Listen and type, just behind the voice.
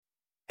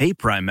Hey,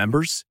 Prime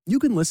members, you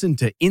can listen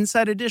to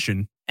Inside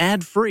Edition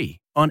ad-free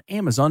on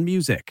Amazon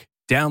Music.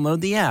 Download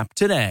the app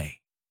today.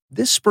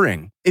 This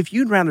spring, if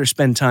you'd rather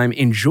spend time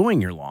enjoying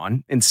your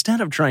lawn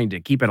instead of trying to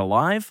keep it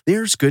alive,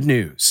 there's good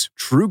news.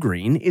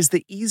 TruGreen is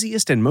the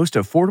easiest and most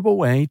affordable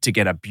way to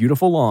get a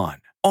beautiful lawn.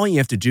 All you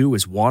have to do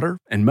is water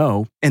and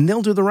mow, and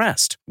they'll do the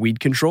rest. Weed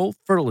control,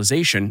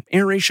 fertilization,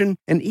 aeration,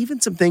 and even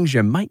some things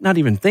you might not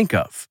even think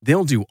of.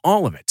 They'll do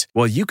all of it,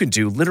 while you can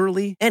do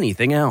literally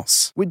anything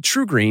else. With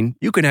TruGreen,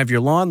 you can have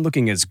your lawn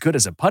looking as good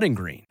as a putting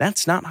green.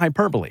 That's not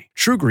hyperbole.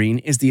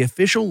 TruGreen is the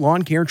official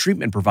lawn care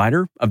treatment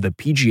provider of the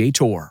PGA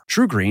Tour.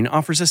 TruGreen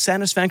offers a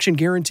satisfaction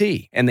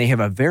guarantee, and they have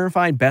a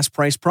verified best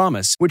price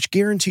promise, which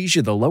guarantees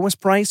you the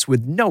lowest price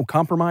with no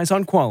compromise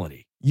on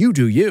quality. You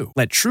do you.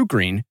 Let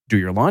TruGreen do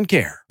your lawn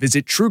care.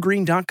 Visit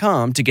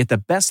TruGreen.com to get the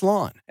best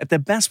lawn at the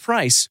best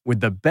price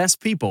with the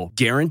best people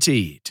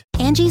guaranteed.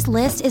 Angie's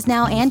List is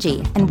now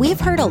Angie, and we've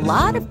heard a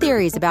lot of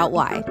theories about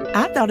why.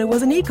 I thought it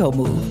was an eco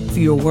move.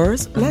 Fewer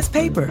words, less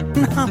paper.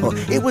 No,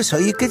 it was so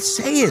you could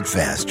say it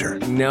faster.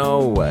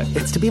 No,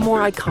 it's to be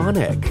more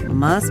iconic.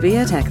 Must be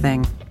a tech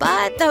thing.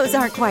 But those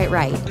aren't quite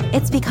right.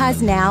 It's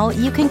because now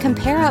you can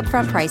compare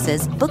upfront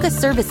prices, book a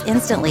service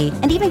instantly,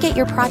 and even get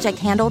your project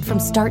handled from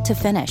start to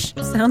finish.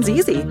 Sounds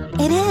easy.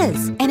 It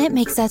is, and it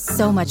makes us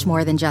so much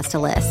more than just a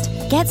list.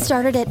 Get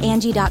started at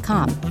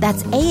Angie.com.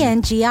 That's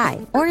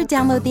ANGI, or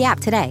download the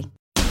app today.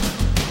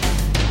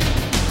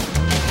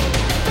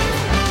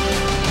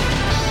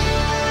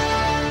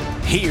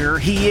 Here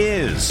he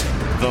is,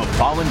 the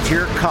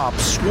volunteer cop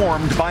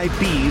swarmed by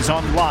bees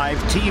on live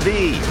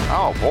TV.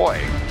 Oh,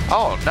 boy.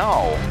 Oh,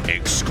 no.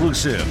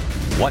 Exclusive.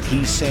 What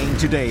he's saying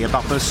today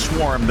about the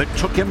swarm that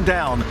took him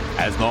down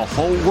as the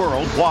whole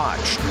world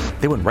watched.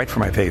 They went right for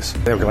my face.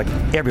 They were like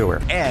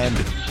everywhere. And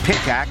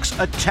pickaxe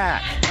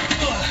attack.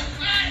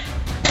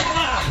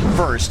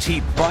 First,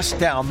 he busts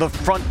down the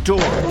front door.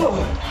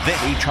 Then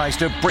he tries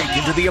to break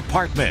into the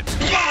apartment.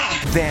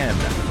 Then,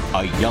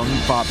 a young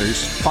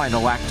father's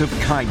final act of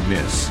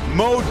kindness.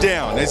 Mowed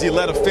down as he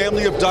led a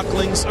family of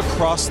ducklings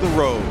across the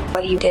road.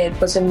 What he did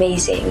was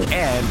amazing.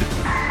 And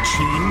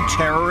teen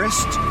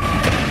terrorist?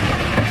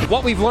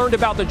 What we've learned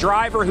about the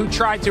driver who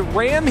tried to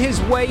ram his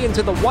way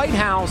into the White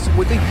House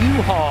with a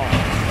U-Haul.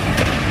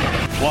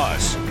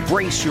 Plus,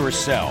 brace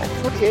yourself.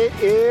 It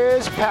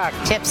is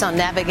packed. Tips on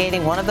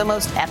navigating one of the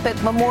most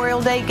epic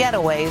Memorial Day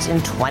getaways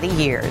in 20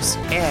 years.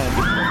 And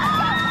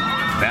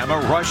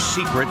Bama Rush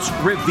secrets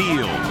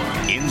revealed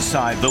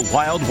inside the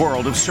wild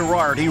world of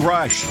sorority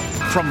rush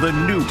from the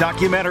new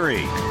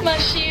documentary. My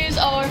shoes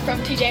are from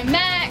TJ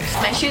Maxx.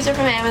 My shoes are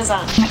from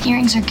Amazon. My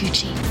earrings are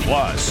Gucci.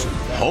 Plus,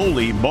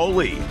 holy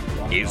moly,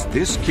 is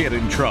this kid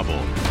in trouble?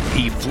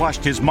 He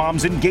flushed his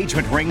mom's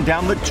engagement ring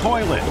down the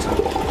toilet.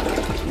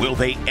 Will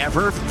they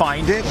ever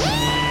find it?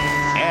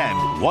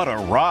 And what a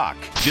rock!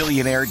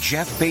 Billionaire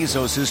Jeff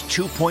Bezos'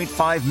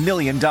 $2.5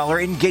 million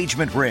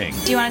engagement ring.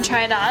 Do you want to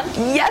try it on?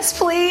 Yes,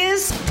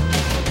 please.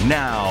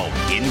 Now,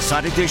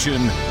 Inside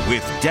Edition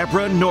with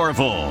Deborah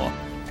Norville.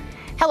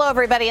 Hello,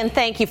 everybody, and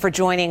thank you for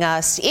joining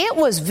us. It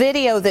was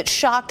video that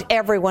shocked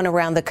everyone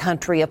around the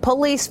country. A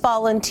police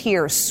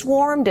volunteer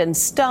swarmed and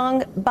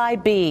stung by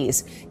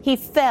bees. He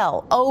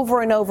fell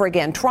over and over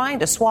again, trying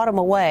to swat them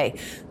away.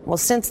 Well,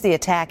 since the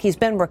attack, he's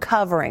been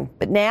recovering,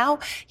 but now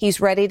he's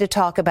ready to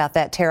talk about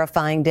that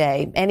terrifying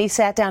day. And he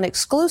sat down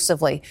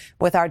exclusively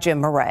with our Jim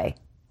Murray.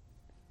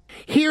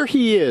 Here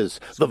he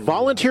is, the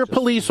volunteer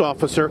police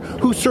officer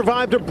who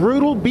survived a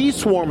brutal bee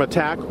swarm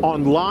attack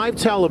on live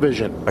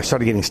television. I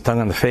started getting stung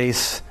on the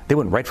face. They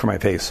went right for my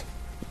face,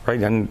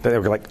 right? And they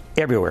were like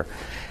everywhere,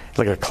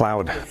 like a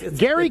cloud.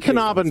 Gary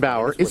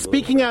Knabenbauer is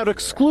speaking out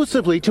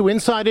exclusively to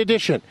Inside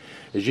Edition.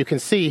 As you can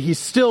see, he's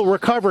still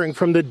recovering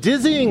from the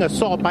dizzying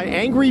assault by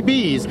angry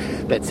bees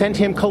that sent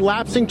him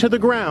collapsing to the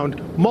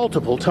ground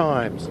multiple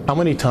times. How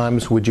many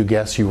times would you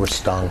guess you were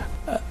stung?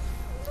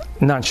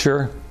 Not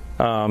sure.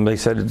 They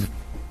said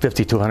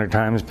 50 to 100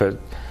 times, but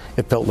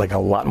it felt like a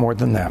lot more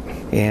than that.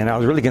 And I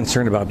was really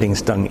concerned about being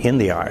stung in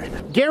the eye.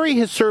 Gary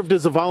has served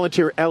as a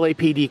volunteer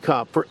LAPD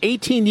cop for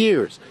 18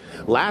 years.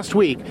 Last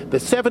week, the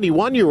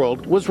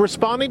 71-year-old was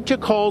responding to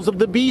calls of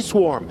the bee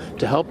swarm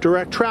to help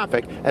direct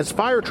traffic as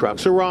fire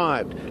trucks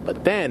arrived.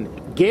 But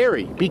then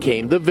Gary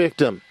became the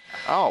victim.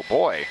 Oh,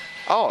 boy.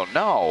 Oh,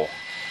 no.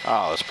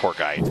 Oh, this poor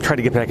guy. I tried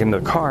to get back into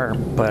the car,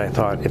 but I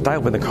thought if I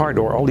open the car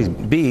door, all these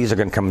bees are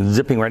going to come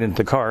zipping right into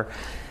the car.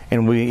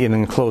 And we, in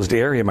an enclosed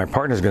area, my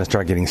partner's going to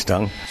start getting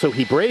stung. So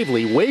he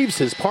bravely waves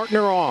his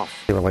partner off.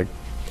 They were like,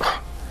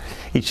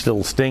 each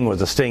little sting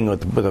was a sting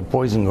with a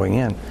poison going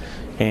in.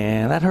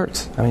 And that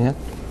hurts. I mean, that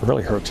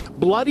really hurts.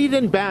 Bloodied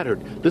and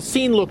battered, the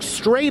scene looks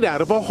straight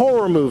out of a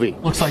horror movie.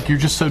 Looks like you're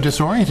just so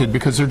disoriented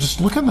because they're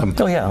just, look at them.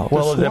 Oh, yeah.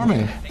 Well,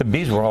 the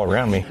bees were all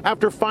around me.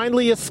 After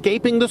finally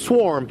escaping the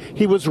swarm,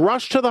 he was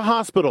rushed to the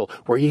hospital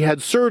where he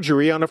had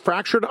surgery on a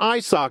fractured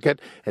eye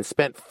socket and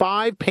spent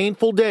 5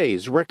 painful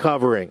days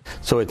recovering.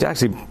 So it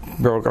actually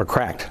broke or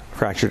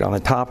fractured on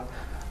the top,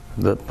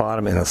 the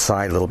bottom, and the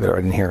side a little bit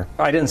right in here.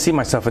 I didn't see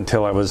myself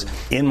until I was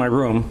in my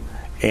room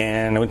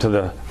and I went to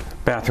the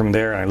bathroom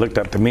there, and I looked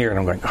at the mirror, and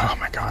I'm going, oh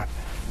my God.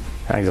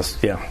 And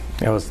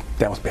that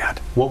was bad.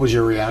 What was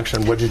your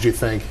reaction? What did you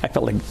think? I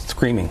felt like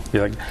screaming.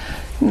 You're like,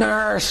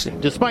 nurse.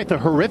 Despite the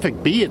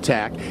horrific bee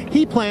attack,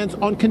 he plans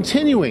on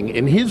continuing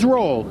in his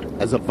role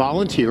as a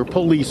volunteer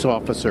police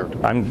officer.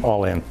 I'm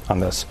all in on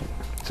this,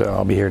 so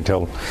I'll be here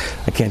until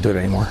I can't do it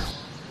anymore.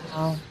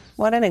 Oh.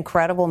 What an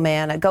incredible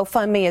man. A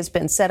GoFundMe has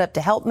been set up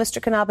to help Mr.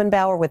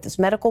 Knabenbauer with his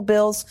medical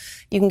bills.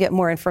 You can get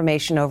more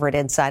information over at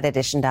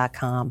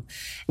InsideEdition.com.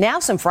 Now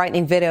some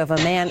frightening video of a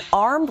man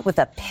armed with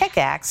a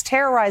pickaxe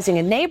terrorizing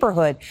a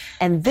neighborhood.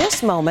 And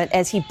this moment,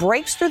 as he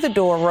breaks through the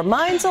door,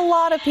 reminds a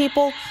lot of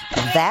people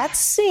of that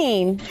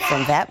scene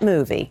from that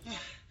movie.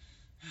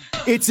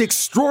 It's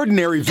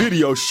extraordinary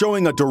video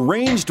showing a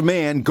deranged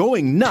man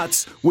going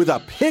nuts with a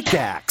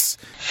pickaxe.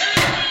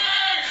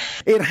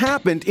 It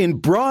happened in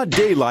broad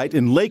daylight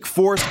in Lake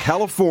Forest,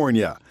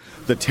 California.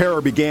 The terror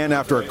began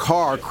after a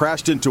car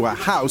crashed into a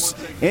house,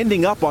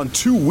 ending up on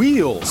two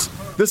wheels.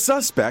 The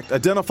suspect,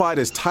 identified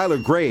as Tyler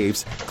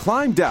Graves,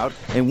 climbed out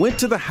and went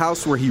to the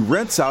house where he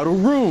rents out a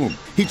room.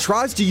 He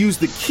tries to use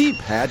the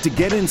keypad to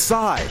get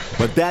inside,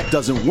 but that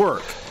doesn't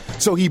work.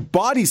 So he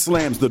body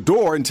slams the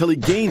door until he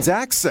gains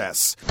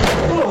access.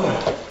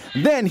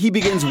 Then he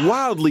begins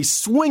wildly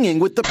swinging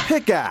with the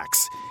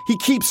pickaxe. He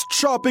keeps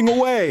chopping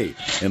away,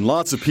 and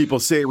lots of people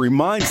say it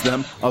reminds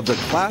them of the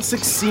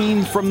classic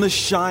scene from The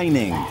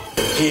Shining.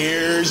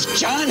 Here's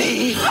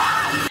Johnny!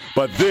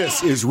 But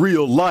this is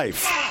real life.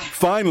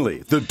 Finally,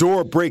 the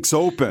door breaks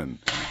open.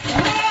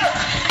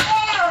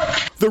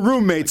 The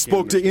roommate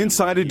spoke to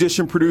Inside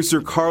Edition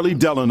producer Carly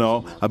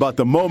Delano about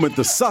the moment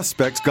the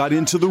suspects got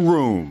into the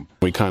room.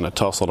 We kind of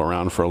tussled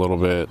around for a little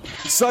bit.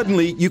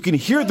 Suddenly, you can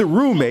hear the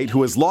roommate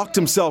who has locked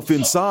himself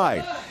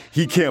inside.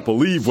 He can't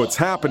believe what's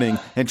happening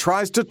and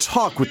tries to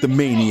talk with the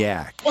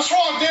maniac. What's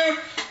wrong, dude?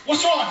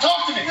 What's wrong?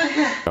 Talk to me.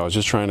 I was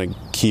just trying to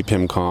keep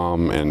him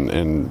calm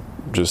and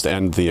just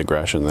end the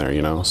aggression there,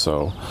 you know.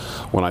 So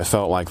when I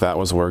felt like that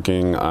was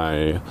working,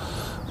 I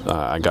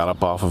got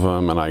up off of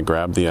him and I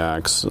grabbed the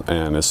axe.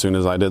 And as soon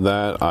as I did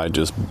that, I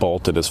just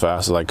bolted as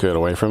fast as I could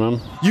away from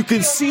him. You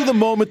can see the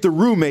moment the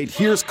roommate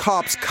hears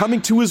cops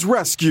coming to his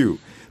rescue.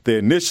 They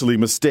initially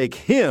mistake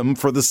him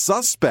for the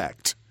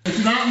suspect.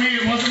 It's not me.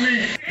 It wasn't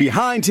me.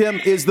 Behind him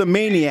is the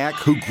maniac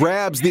who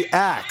grabs the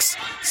axe,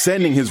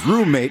 sending his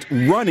roommate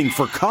running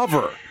for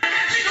cover.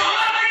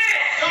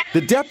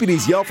 The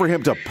deputies yell for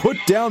him to put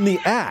down the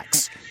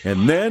axe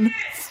and then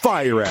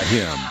fire at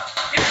him.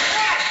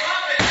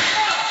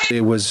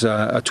 It was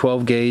a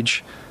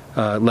 12-gauge,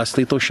 less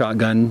lethal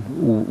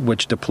shotgun,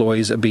 which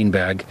deploys a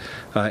beanbag,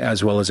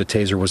 as well as a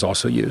taser was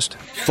also used.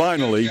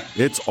 Finally,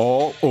 it's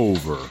all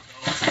over.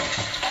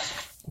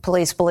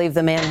 Police believe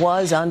the man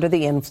was under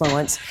the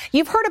influence.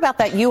 You've heard about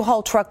that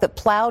U-Haul truck that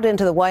plowed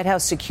into the White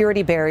House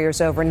security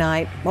barriers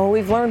overnight. Well,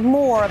 we've learned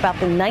more about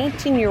the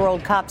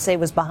 19-year-old cops say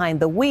was behind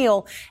the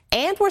wheel,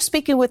 and we're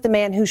speaking with the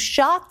man who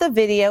shot the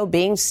video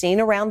being seen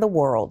around the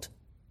world.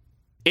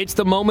 It's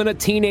the moment a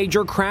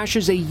teenager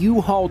crashes a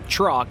U-Haul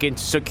truck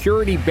into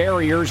security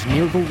barriers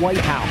near the White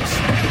House.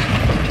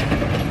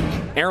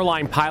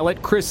 Airline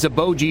pilot Chris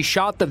Zaboji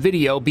shot the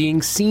video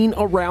being seen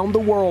around the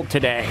world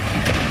today.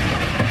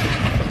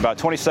 About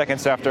 20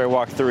 seconds after I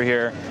walked through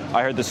here,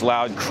 I heard this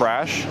loud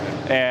crash,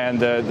 and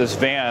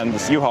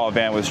this U-Haul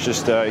van was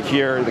just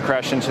here. The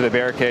crash into the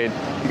barricade.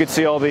 You could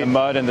see all the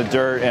mud and the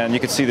dirt, and you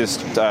could see this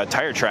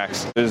tire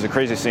tracks. It was a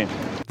crazy scene.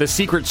 The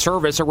Secret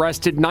Service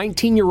arrested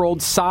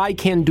 19-year-old Sai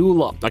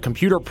Kandula, a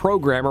computer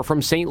programmer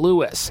from St.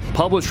 Louis.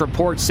 Published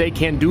reports say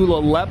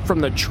Kandula leapt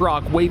from the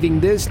truck waving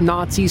this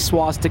Nazi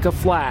swastika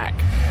flag.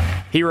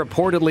 He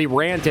reportedly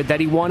ranted that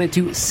he wanted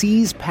to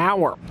seize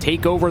power,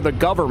 take over the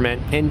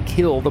government, and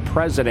kill the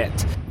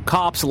president.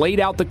 Cops laid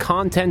out the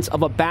contents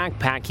of a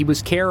backpack he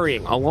was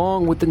carrying,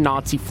 along with the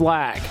Nazi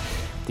flag.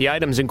 The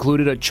items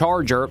included a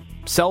charger,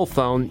 cell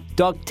phone,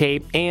 duct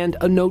tape, and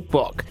a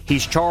notebook.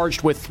 He's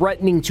charged with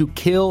threatening to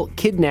kill,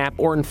 kidnap,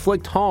 or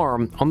inflict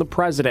harm on the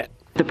president.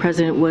 The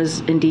president was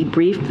indeed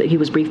briefed. He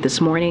was briefed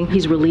this morning.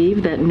 He's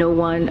relieved that no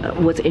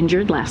one was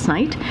injured last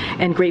night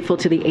and grateful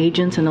to the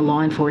agents and the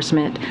law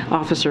enforcement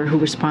officer who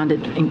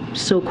responded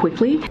so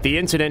quickly. The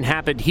incident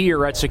happened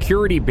here at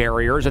security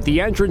barriers at the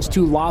entrance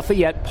to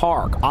Lafayette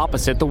Park,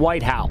 opposite the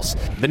White House.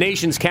 The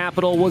nation's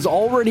capital was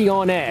already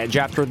on edge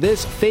after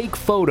this fake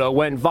photo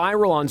went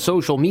viral on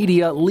social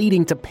media,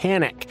 leading to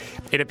panic.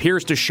 It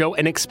appears to show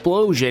an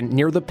explosion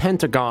near the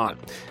Pentagon.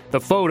 The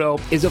photo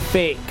is a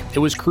fake. It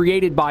was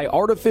created by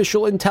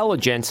artificial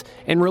intelligence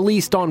and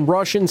released on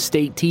Russian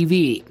state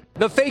TV.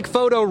 The fake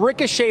photo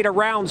ricocheted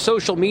around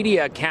social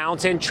media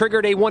accounts and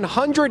triggered a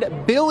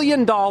 $100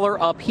 billion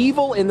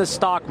upheaval in the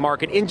stock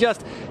market in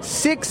just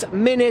 6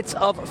 minutes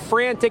of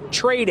frantic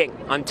trading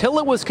until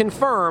it was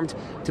confirmed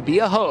to be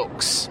a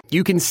hoax.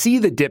 You can see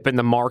the dip in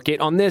the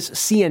market on this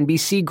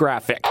CNBC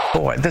graphic.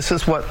 Boy, this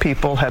is what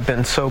people have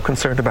been so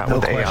concerned about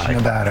with AI. No question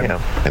about it.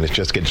 And it's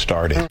just getting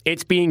started.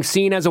 It's being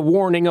seen as a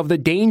warning of the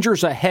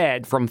dangers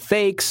ahead from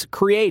fakes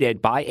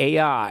created by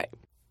AI.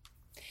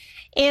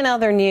 In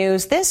other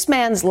news, this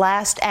man's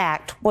last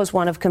act was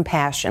one of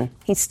compassion.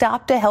 He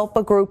stopped to help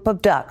a group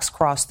of ducks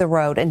cross the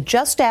road, and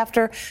just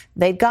after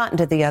they'd gotten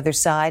to the other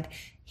side,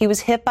 he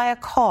was hit by a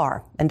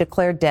car and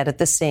declared dead at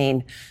the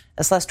scene.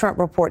 As Les Trent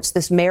reports,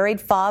 this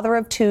married father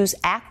of two's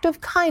act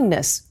of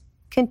kindness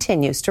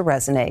continues to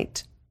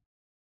resonate.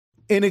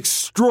 An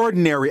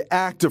extraordinary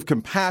act of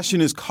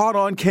compassion is caught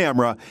on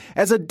camera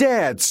as a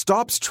dad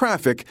stops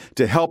traffic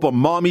to help a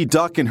mommy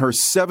duck and her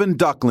 7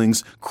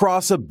 ducklings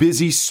cross a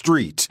busy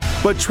street.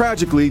 But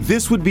tragically,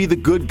 this would be the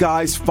good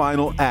guy's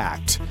final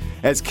act.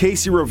 As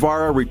Casey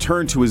Rivara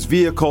returned to his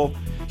vehicle,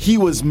 he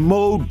was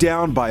mowed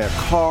down by a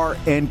car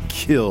and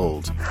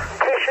killed. Station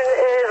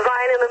is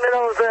lying in the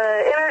middle of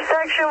the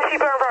intersection.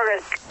 Keep our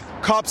progress.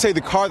 Cops say the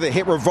car that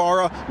hit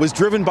Rivara was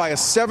driven by a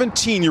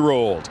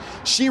 17-year-old.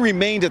 She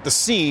remained at the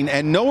scene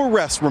and no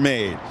arrests were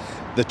made.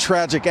 The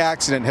tragic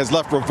accident has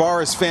left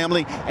Rivara's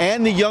family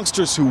and the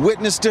youngsters who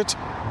witnessed it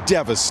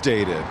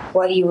devastated.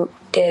 What he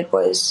did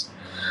was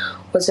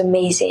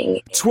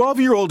amazing.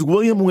 12-year-old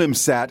William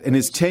Wimsatt and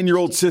his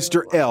 10-year-old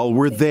sister Elle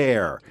were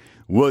there.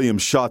 William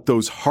shot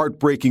those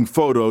heartbreaking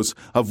photos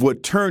of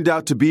what turned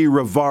out to be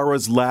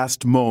Rivara's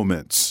last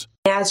moments.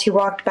 As he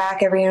walked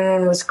back,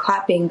 everyone was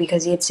clapping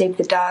because he had saved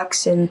the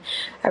ducks and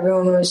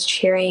everyone was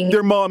cheering.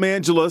 Their mom,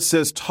 Angela,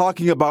 says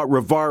talking about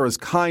Rivara's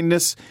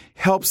kindness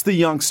helps the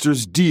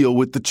youngsters deal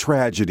with the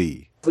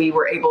tragedy. We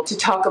were able to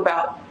talk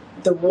about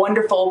the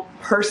wonderful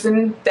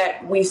person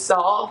that we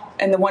saw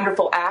and the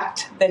wonderful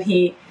act that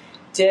he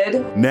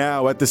did.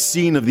 Now, at the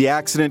scene of the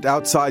accident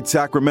outside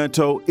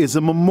Sacramento is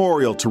a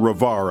memorial to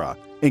Rivara.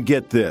 And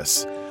get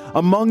this,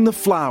 among the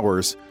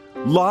flowers,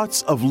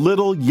 lots of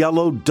little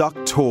yellow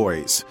duck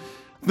toys.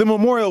 The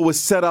memorial was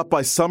set up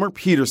by Summer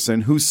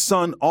Peterson, whose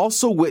son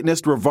also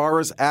witnessed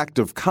Rivara's act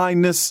of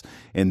kindness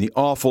and the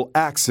awful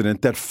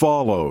accident that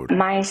followed.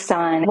 My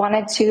son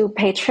wanted to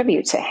pay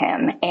tribute to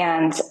him,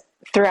 and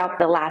throughout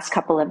the last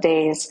couple of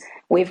days,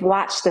 we've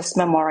watched this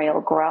memorial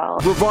grow.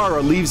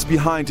 Rivara leaves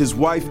behind his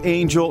wife,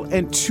 Angel,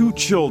 and 2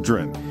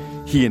 children.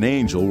 He and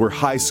Angel were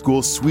high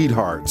school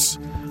sweethearts.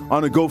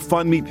 On a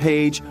GoFundMe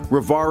page,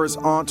 Rivara's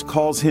aunt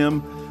calls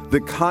him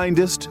the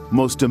kindest,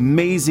 most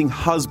amazing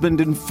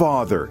husband and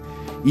father.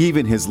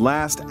 Even his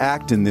last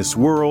act in this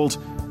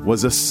world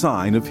was a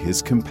sign of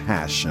his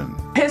compassion.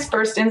 His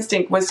first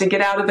instinct was to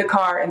get out of the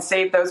car and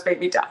save those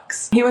baby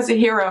ducks. He was a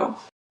hero.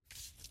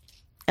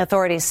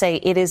 Authorities say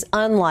it is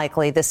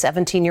unlikely the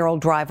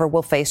 17-year-old driver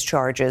will face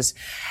charges.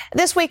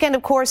 This weekend,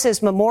 of course,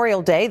 is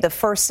Memorial Day, the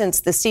first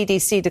since the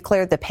CDC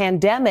declared the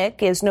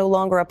pandemic is no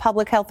longer a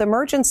public health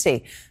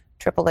emergency.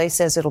 AAA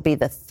says it'll be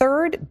the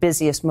 3rd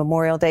busiest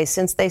Memorial Day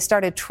since they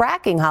started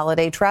tracking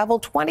holiday travel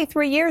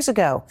 23 years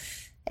ago.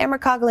 Amber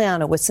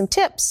Cogliano with some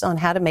tips on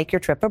how to make your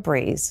trip a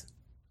breeze.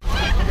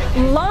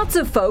 Lots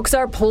of folks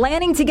are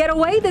planning to get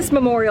away this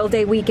Memorial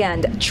Day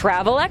weekend.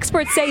 Travel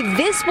experts say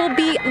this will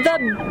be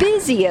the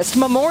busiest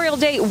Memorial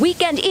Day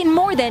weekend in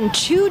more than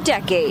 2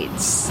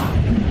 decades.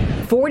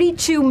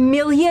 42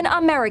 million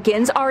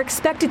Americans are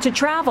expected to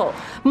travel.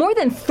 More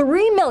than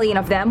 3 million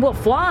of them will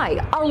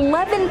fly,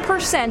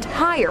 11%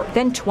 higher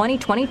than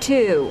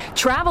 2022.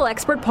 Travel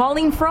expert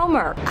Pauline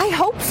Fromer. I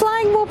hope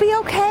flying will be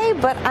okay,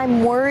 but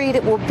I'm worried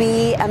it will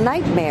be a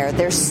nightmare.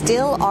 There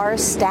still are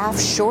staff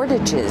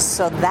shortages,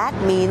 so that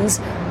means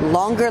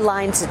longer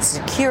lines at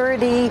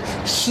security,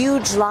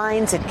 huge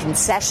lines at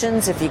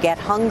concessions if you get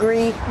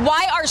hungry.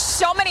 Why are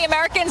so many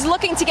Americans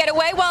looking to get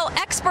away? Well,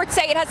 experts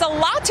say it has a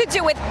lot to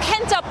do with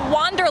pent-up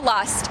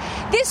wanderlust.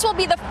 This will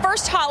be the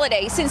first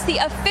holiday since the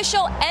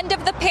official end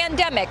of the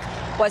pandemic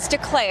was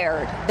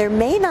declared. There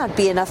may not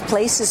be enough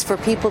places for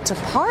people to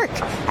park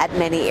at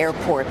many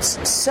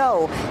airports,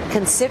 so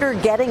consider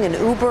getting an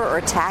Uber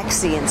or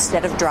taxi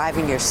instead of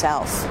driving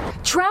yourself.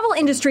 Travel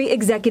industry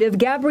executive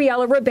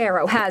Gabriela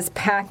Ribeiro has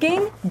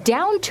packing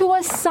down to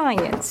a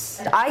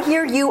science. I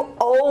hear you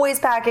always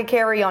pack a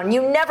carry-on.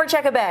 You never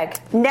check a bag.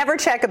 Never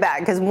check a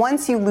bag, because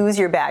once you lose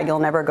your bag, you'll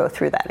never go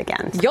through that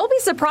again. You'll be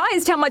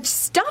surprised how much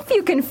stuff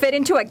you can fit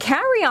into a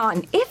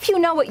carry-on if you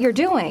know what you're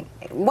doing.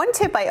 One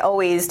tip I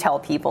always tell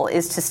people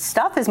is to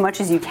stuff as much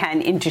as you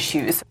can into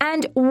shoes.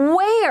 And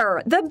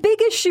wear the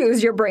biggest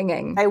shoes you're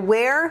bringing. I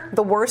wear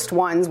the worst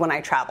ones when I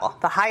travel.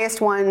 The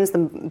highest ones,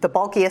 the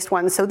bulkiest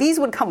ones. So these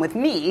would come with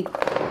me,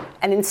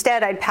 and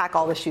instead I'd pack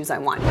all the shoes I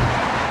want.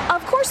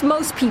 Of course,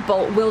 most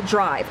people will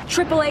drive.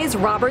 AAA's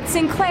Robert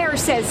Sinclair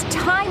says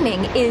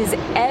timing is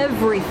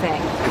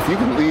everything. If you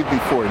can leave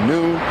before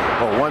noon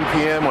or 1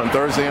 p.m. on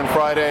Thursday and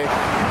Friday,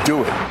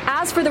 do it.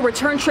 As for the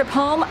return trip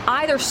home,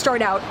 either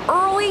start out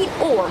early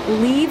or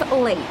leave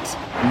late.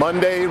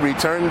 Monday,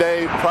 return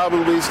day,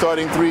 probably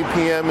starting 3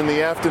 p.m. in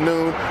the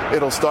afternoon.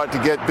 It'll start to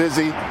get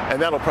busy,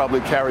 and that'll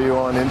probably carry you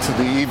on into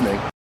the evening.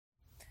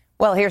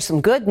 Well, here's some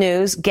good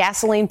news.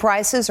 Gasoline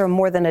prices are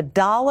more than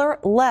 $1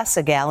 less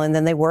a gallon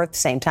than they were at the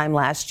same time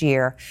last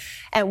year.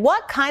 And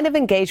what kind of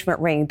engagement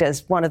ring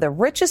does one of the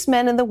richest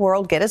men in the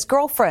world get his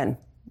girlfriend?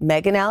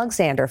 Megan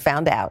Alexander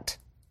found out.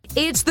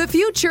 It's the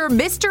future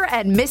Mr.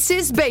 and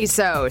Mrs.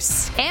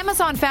 Bezos.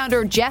 Amazon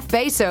founder Jeff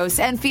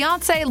Bezos and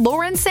fiancée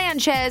Lauren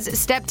Sanchez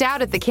stepped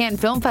out at the Cannes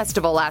Film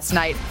Festival last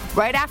night,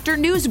 right after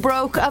news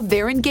broke of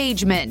their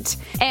engagement.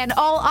 And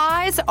all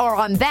eyes are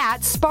on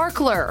that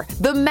sparkler.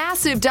 The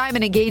massive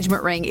diamond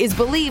engagement ring is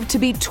believed to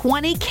be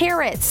 20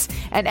 carats,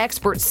 and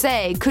experts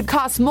say could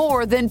cost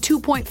more than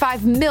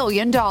 $2.5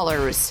 million.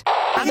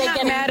 I'm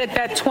not mad at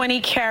that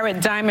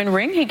 20-carat diamond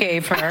ring he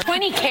gave her.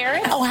 20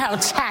 carats? Oh, how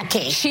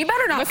tacky. She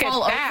better not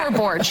fall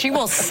overboard. She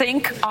will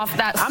sink off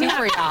that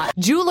super yacht.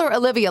 Jeweler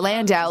Olivia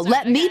Landau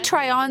let me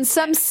try on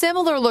some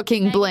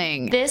similar-looking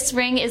bling. This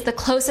ring is the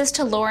closest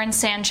to Lauren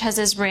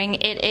Sanchez's ring.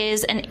 It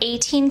is an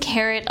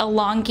 18-carat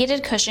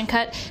elongated cushion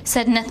cut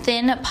set in a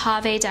thin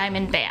pave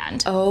diamond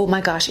band. Oh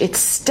my gosh, it's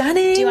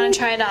stunning. Do you want to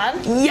try it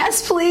on?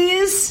 Yes,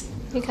 please.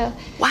 Okay.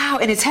 Wow,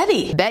 and it's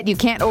heavy. Bet you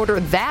can't order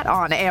that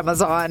on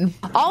Amazon.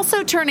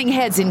 Also turning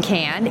heads in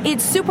Cannes,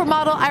 it's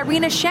supermodel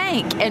Irina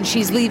Shayk, and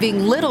she's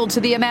leaving little to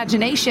the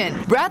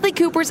imagination. Bradley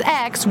Cooper's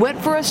ex went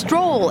for a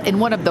stroll in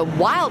one of the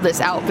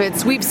wildest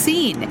outfits we've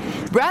seen.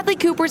 Bradley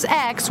Cooper's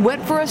ex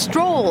went for a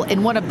stroll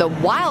in one of the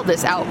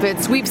wildest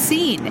outfits we've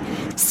seen.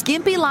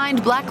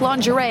 Skimpy-lined black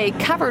lingerie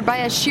covered by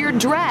a sheer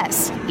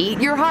dress.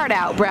 Eat your heart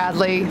out,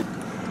 Bradley.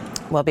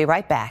 We'll be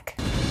right back.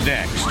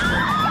 Next.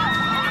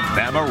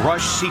 Bama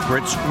Rush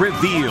secrets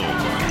revealed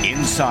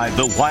inside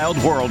the wild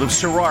world of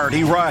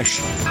sorority rush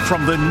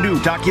from the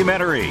new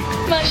documentary.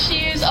 My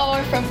shoes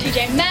are from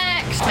TJ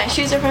Maxx. My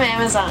shoes are from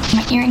Amazon.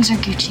 My earrings are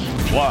Gucci.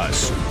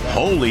 Plus,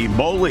 holy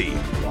moly,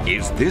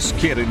 is this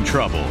kid in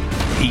trouble?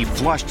 He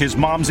flushed his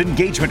mom's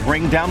engagement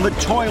ring down the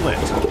toilet.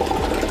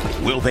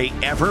 Will they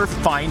ever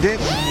find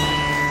it?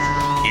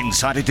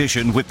 Inside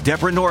Edition with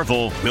Deborah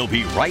Norville. We'll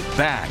be right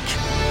back.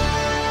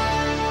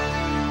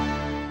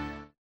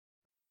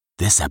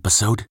 This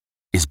episode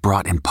is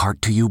brought in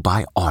part to you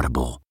by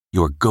Audible,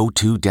 your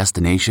go-to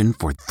destination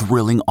for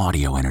thrilling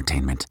audio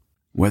entertainment.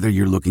 Whether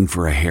you're looking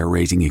for a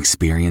hair-raising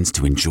experience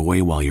to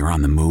enjoy while you're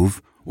on the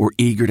move or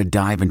eager to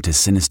dive into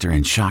sinister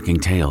and shocking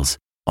tales,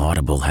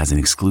 Audible has an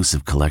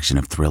exclusive collection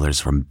of thrillers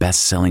from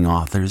best-selling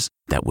authors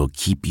that will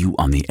keep you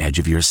on the edge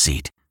of your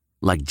seat.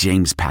 Like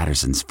James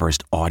Patterson's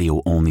first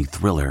audio-only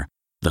thriller,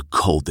 The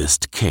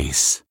Coldest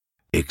Case.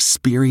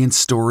 Experience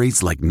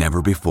stories like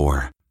never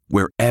before,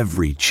 where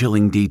every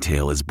chilling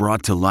detail is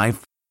brought to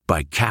life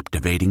by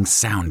captivating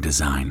sound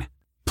design.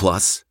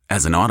 Plus,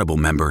 as an Audible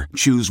member,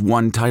 choose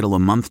one title a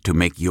month to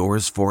make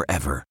yours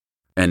forever.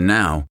 And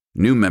now,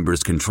 new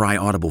members can try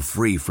Audible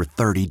free for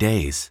 30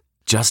 days.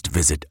 Just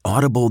visit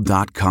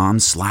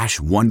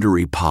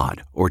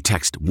audible.com/WonderyPod or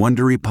text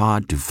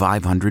WonderyPod to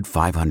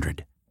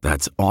 500-500.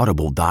 That's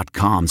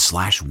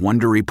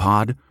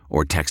audible.com/WonderyPod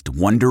or text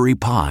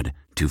WonderyPod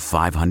to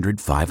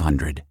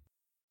 500-500.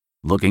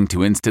 Looking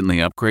to instantly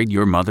upgrade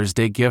your Mother's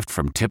Day gift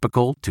from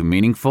typical to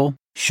meaningful?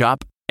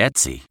 Shop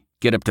Etsy.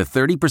 Get up to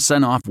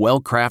 30% off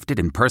well-crafted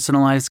and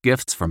personalized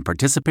gifts from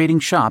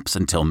participating shops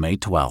until May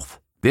 12th.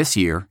 This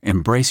year,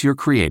 embrace your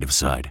creative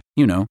side.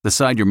 You know, the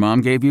side your mom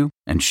gave you.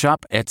 And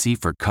shop Etsy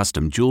for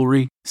custom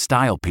jewelry,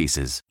 style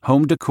pieces,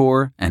 home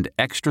decor, and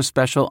extra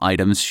special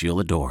items she'll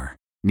adore.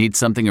 Need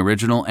something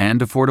original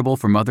and affordable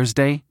for Mother's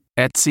Day?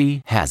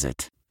 Etsy has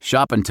it.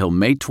 Shop until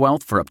May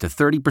 12th for up to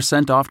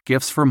 30% off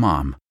gifts for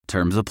mom.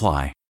 Terms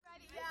apply.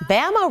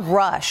 Bama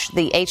Rush,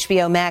 the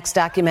HBO Max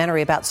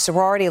documentary about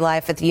sorority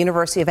life at the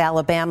University of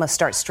Alabama,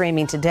 starts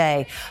streaming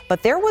today.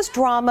 But there was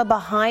drama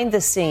behind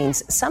the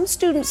scenes. Some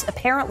students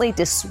apparently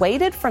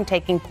dissuaded from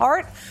taking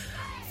part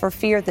for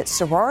fear that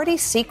sorority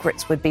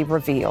secrets would be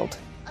revealed.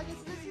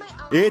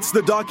 It's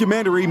the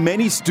documentary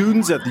many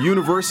students at the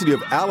University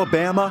of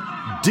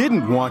Alabama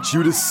didn't want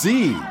you to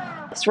see.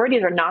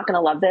 Sororities are not going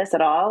to love this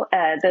at all.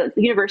 The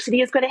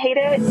university is going to hate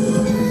it.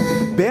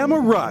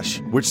 Bama Rush,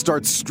 which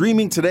starts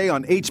streaming today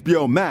on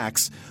HBO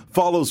Max,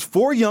 follows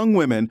 4 young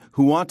women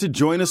who want to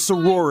join a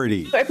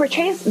sorority. So it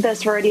portrays the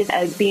sororities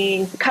as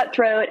being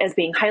cutthroat, as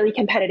being highly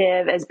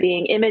competitive, as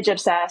being image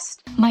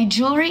obsessed. My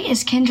jewelry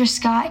is Kendra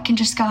Scott,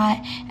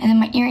 and then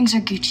my earrings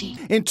are Gucci.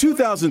 In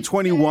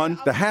 2021,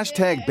 the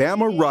hashtag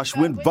Bama Rush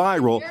went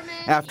viral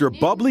after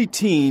bubbly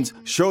teens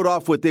showed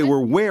off what they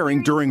were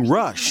wearing during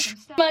Rush.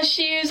 My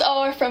shoes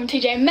are from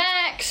TJ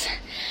Maxx.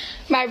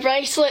 My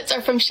bracelets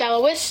are from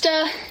Shallow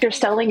Vista. You're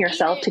selling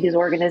yourself to these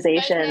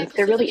organizations.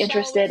 They're really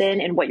interested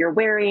in what you're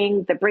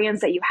wearing, the brands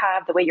that you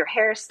have, the way your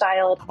hair is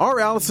styled. Our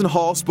Allison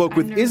Hall spoke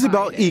with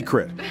Isabel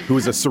Ekrit, who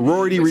is a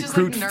sorority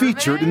recruit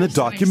featured in the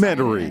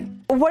documentary.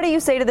 What do you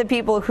say to the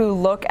people who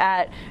look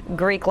at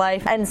Greek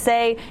life and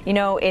say, you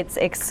know, it's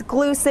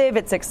exclusive,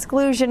 it's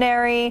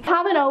exclusionary?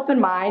 Have an open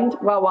mind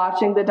while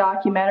watching the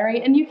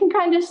documentary, and you can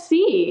kind of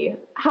see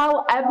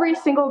how every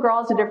single girl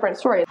has a different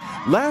story.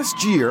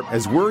 Last year,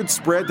 as word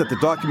spread that the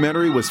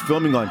documentary was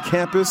filming on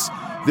campus,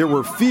 there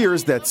were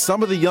fears that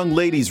some of the young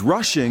ladies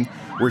rushing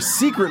were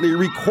secretly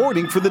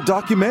recording for the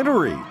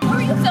documentary. Who are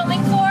you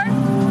filming for?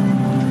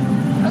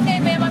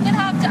 Okay, ma'am, I'm going to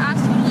have to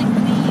ask you to leave.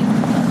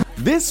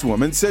 This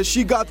woman says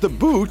she got the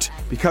boot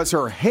because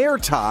her hair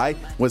tie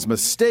was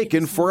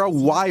mistaken for a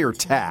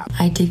wiretap.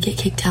 I did get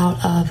kicked out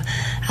of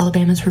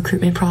Alabama's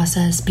recruitment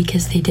process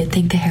because they did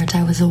think the hair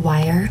tie was a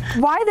wire.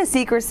 Why the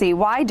secrecy?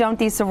 Why don't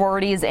these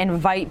sororities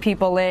invite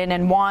people in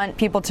and want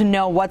people to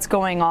know what's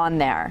going on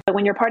there? But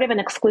when you're part of an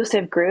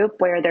exclusive group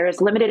where there's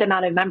limited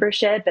amount of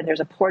membership and there's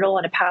a portal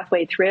and a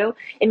pathway through,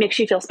 it makes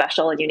you feel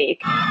special and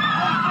unique.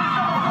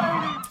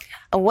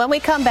 When we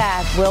come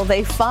back, will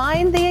they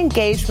find the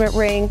engagement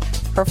ring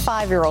her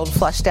 5-year-old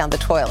flushed down the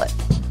toilet?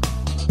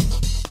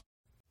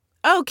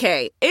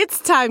 Okay, it's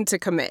time to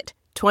commit.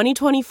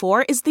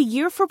 2024 is the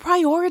year for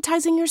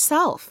prioritizing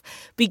yourself.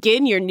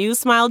 Begin your new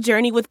smile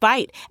journey with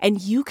Byte,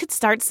 and you could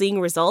start seeing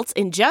results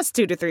in just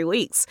 2 to 3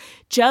 weeks.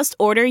 Just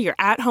order your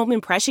at-home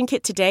impression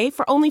kit today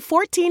for only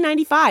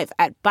 $14.95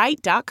 at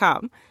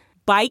Byte.com.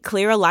 Byte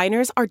clear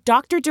aligners are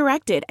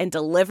doctor-directed and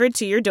delivered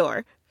to your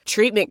door.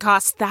 Treatment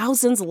costs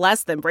thousands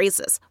less than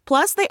braces.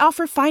 Plus, they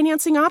offer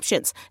financing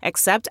options,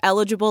 accept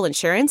eligible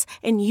insurance,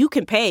 and you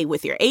can pay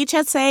with your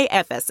HSA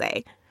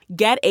FSA.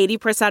 Get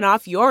 80%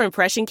 off your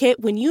impression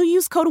kit when you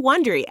use code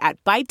WONDERY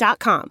at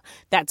Byte.com.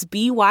 That's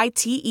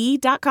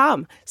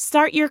BYTE.com.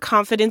 Start your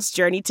confidence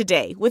journey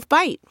today with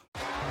Byte.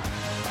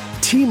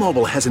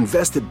 T-Mobile has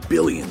invested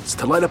billions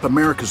to light up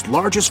America's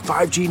largest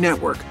 5G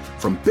network,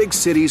 from big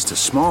cities to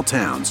small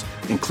towns,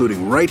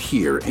 including right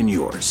here in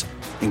yours.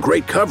 And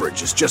great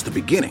coverage is just the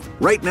beginning.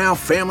 Right now,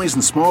 families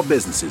and small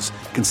businesses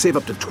can save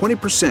up to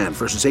 20%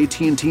 versus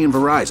AT&T and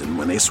Verizon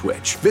when they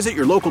switch. Visit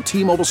your local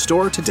T-Mobile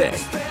store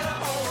today.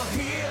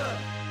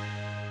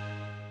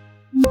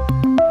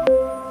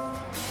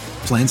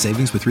 Plan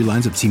savings with 3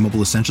 lines of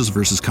T-Mobile Essentials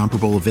versus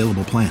comparable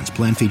available plans.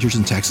 Plan features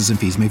and taxes and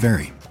fees may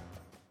vary.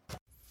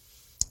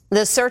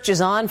 The search is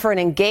on for an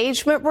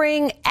engagement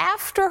ring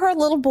after her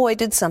little boy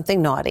did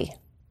something naughty.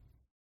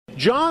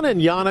 John and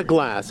Yana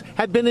Glass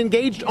had been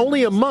engaged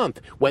only a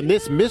month when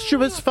this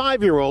mischievous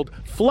 5-year-old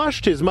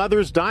flushed his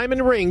mother's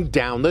diamond ring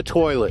down the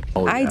toilet.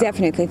 I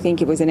definitely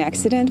think it was an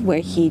accident where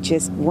he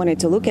just wanted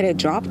to look at it,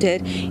 dropped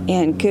it,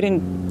 and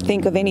couldn't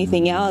think of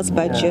anything else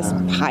but just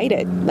hide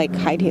it, like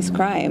hide his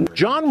crime.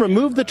 John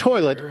removed the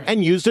toilet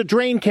and used a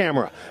drain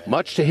camera.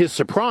 Much to his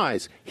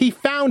surprise, he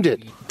found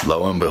it.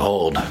 Lo and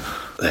behold,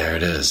 there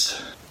it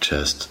is,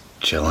 just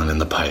chilling in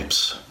the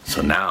pipes.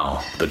 So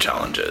now the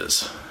challenge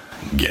is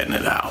getting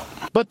it out.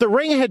 But the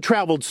ring had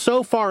traveled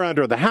so far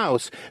under the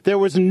house, there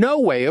was no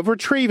way of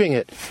retrieving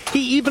it. He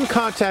even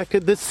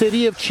contacted the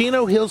city of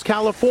Chino Hills,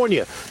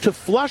 California, to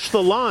flush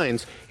the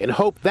lines in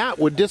hope that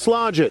would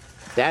dislodge it.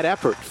 That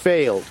effort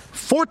failed.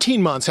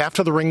 14 months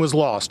after the ring was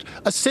lost,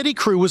 a city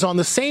crew was on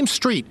the same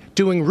street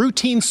doing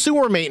routine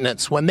sewer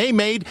maintenance when they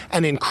made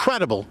an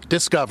incredible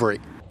discovery.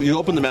 You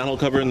open the manhole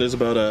cover and there's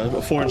about a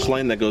 4-inch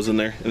line that goes in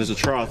there, and there's a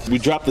trough. We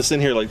dropped this in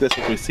here like this,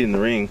 like we see in the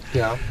ring.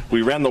 Yeah.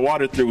 We ran the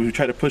water through, we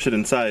tried to push it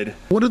inside.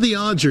 What are the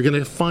odds you're going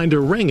to find a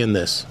ring in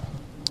this?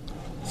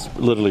 It's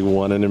literally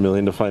 1 in a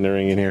million to find a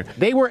ring in here.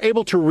 They were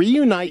able to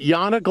reunite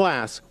Yana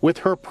Glass with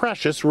her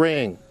precious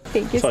ring.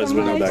 Thank you so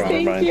much.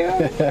 Thank you.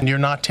 And you're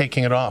not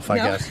taking it off, I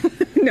guess.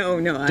 No.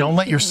 Don't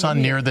let your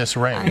son near this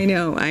ring. I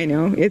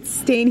know. It's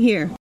staying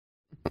here.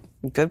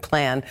 Good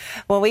plan.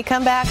 When we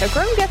come back, a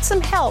groom gets some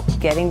help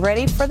getting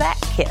ready for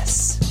that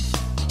kiss.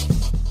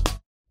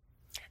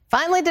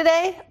 Finally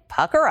today,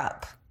 pucker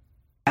up.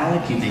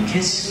 Alec, you may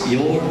kiss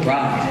your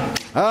bride.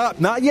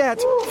 Not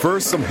yet.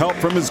 First, some help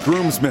from his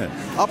groomsmen.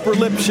 Upper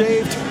lip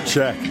shaved?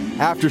 Check.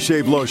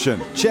 Aftershave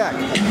lotion? Check.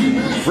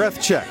 Breath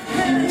check.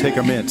 Take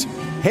a mint.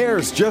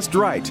 Hair's just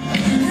right.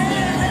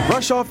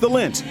 Brush off the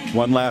lint.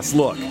 One last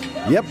look.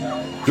 Yep,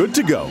 good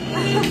to go.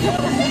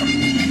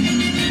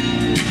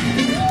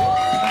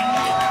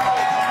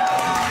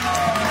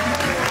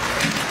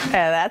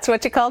 That's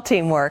what you call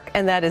teamwork,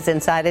 and that is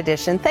Inside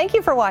Edition. Thank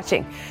you for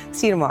watching.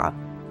 See you tomorrow.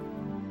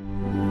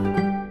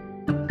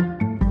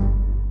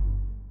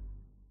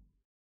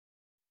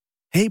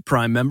 Hey,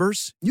 Prime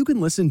members, you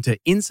can listen to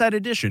Inside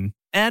Edition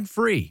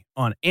ad-free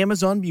on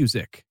Amazon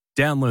Music.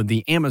 Download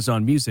the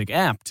Amazon Music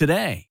app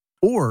today.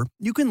 Or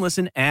you can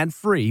listen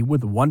ad-free with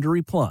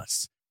Wondery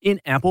Plus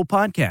in Apple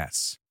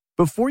Podcasts.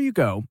 Before you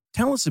go,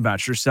 tell us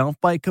about yourself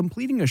by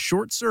completing a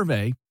short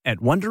survey at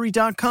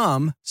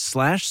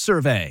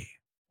Wondery.com/survey.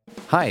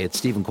 Hi, it's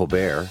Stephen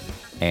Colbert,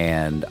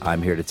 and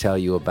I'm here to tell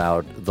you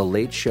about The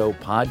Late Show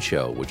Pod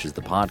Show, which is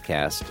the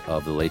podcast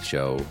of The Late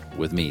Show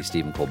with me,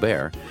 Stephen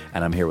Colbert,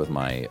 and I'm here with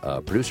my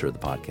producer of the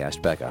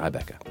podcast, Becca. Hi,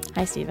 Becca.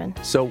 Hi, Stephen.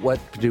 So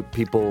what do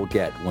people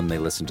get when they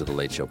listen to The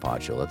Late Show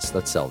Pod Show? Let's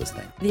sell this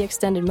thing. The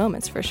extended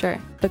moments, for sure,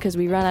 because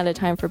we run out of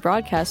time for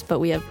broadcast, but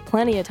we have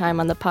plenty of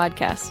time on the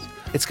podcast.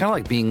 It's kind of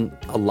like being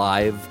a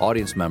live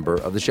audience member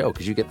of the show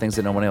because you get things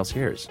that no one else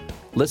hears.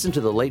 Listen to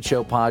The Late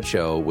Show Pod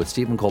Show with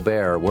Stephen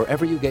Colbert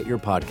wherever you get your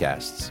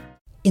podcasts.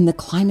 In the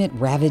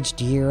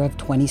climate-ravaged year of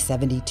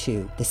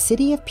 2072, the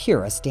city of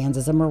Pura stands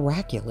as a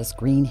miraculous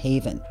green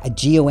haven, a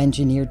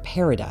geoengineered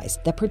paradise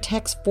that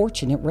protects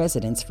fortunate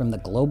residents from the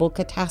global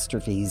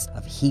catastrophes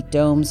of heat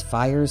domes,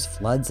 fires,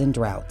 floods, and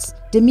droughts.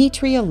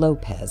 Demetria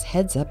Lopez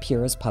heads up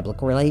Pura's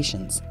public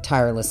relations,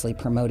 tirelessly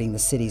promoting the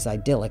city's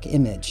idyllic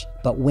image.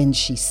 But when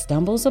she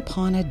stumbles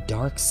upon a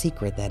dark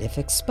secret that, if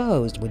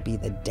exposed, would be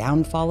the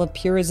downfall of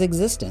Pura's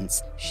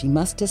existence, she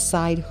must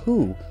decide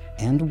who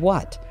and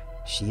what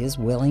she is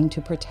willing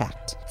to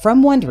protect.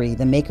 From Wondery,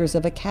 the makers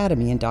of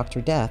Academy and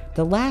Dr. Death,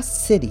 The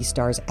Last City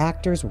stars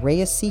actors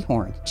Reyes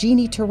Sehorn,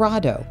 Jeannie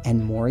Torrado,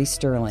 and Maury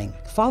Sterling.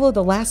 Follow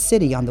The Last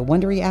City on the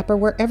Wondery app or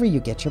wherever you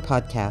get your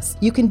podcasts.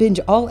 You can binge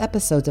all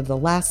episodes of The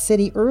Last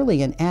City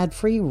early and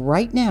ad-free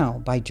right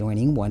now by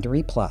joining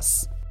Wondery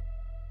Plus.